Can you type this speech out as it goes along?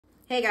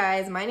Hey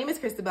guys, my name is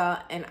Christabel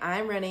and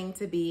I'm running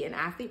to be an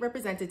athlete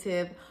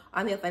representative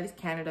on the Athletics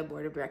Canada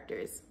Board of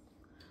Directors.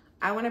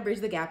 I want to bridge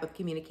the gap of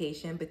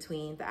communication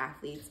between the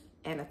athletes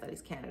and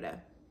Athletics Canada.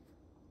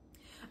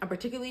 I'm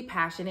particularly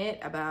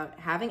passionate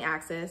about having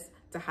access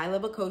to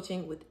high-level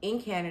coaching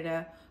within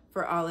Canada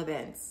for all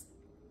events,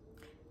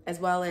 as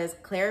well as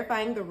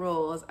clarifying the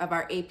roles of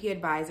our AP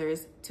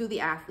advisors to the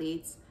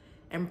athletes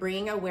and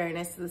bringing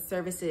awareness to the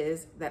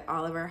services that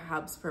all of our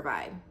hubs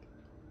provide.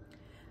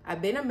 I've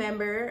been a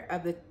member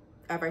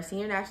of our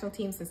senior national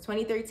team since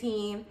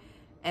 2013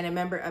 and a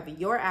member of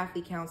your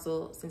athlete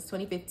council since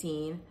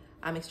 2015.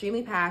 I'm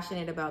extremely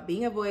passionate about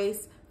being a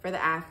voice for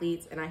the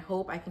athletes, and I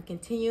hope I can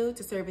continue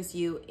to service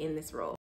you in this role.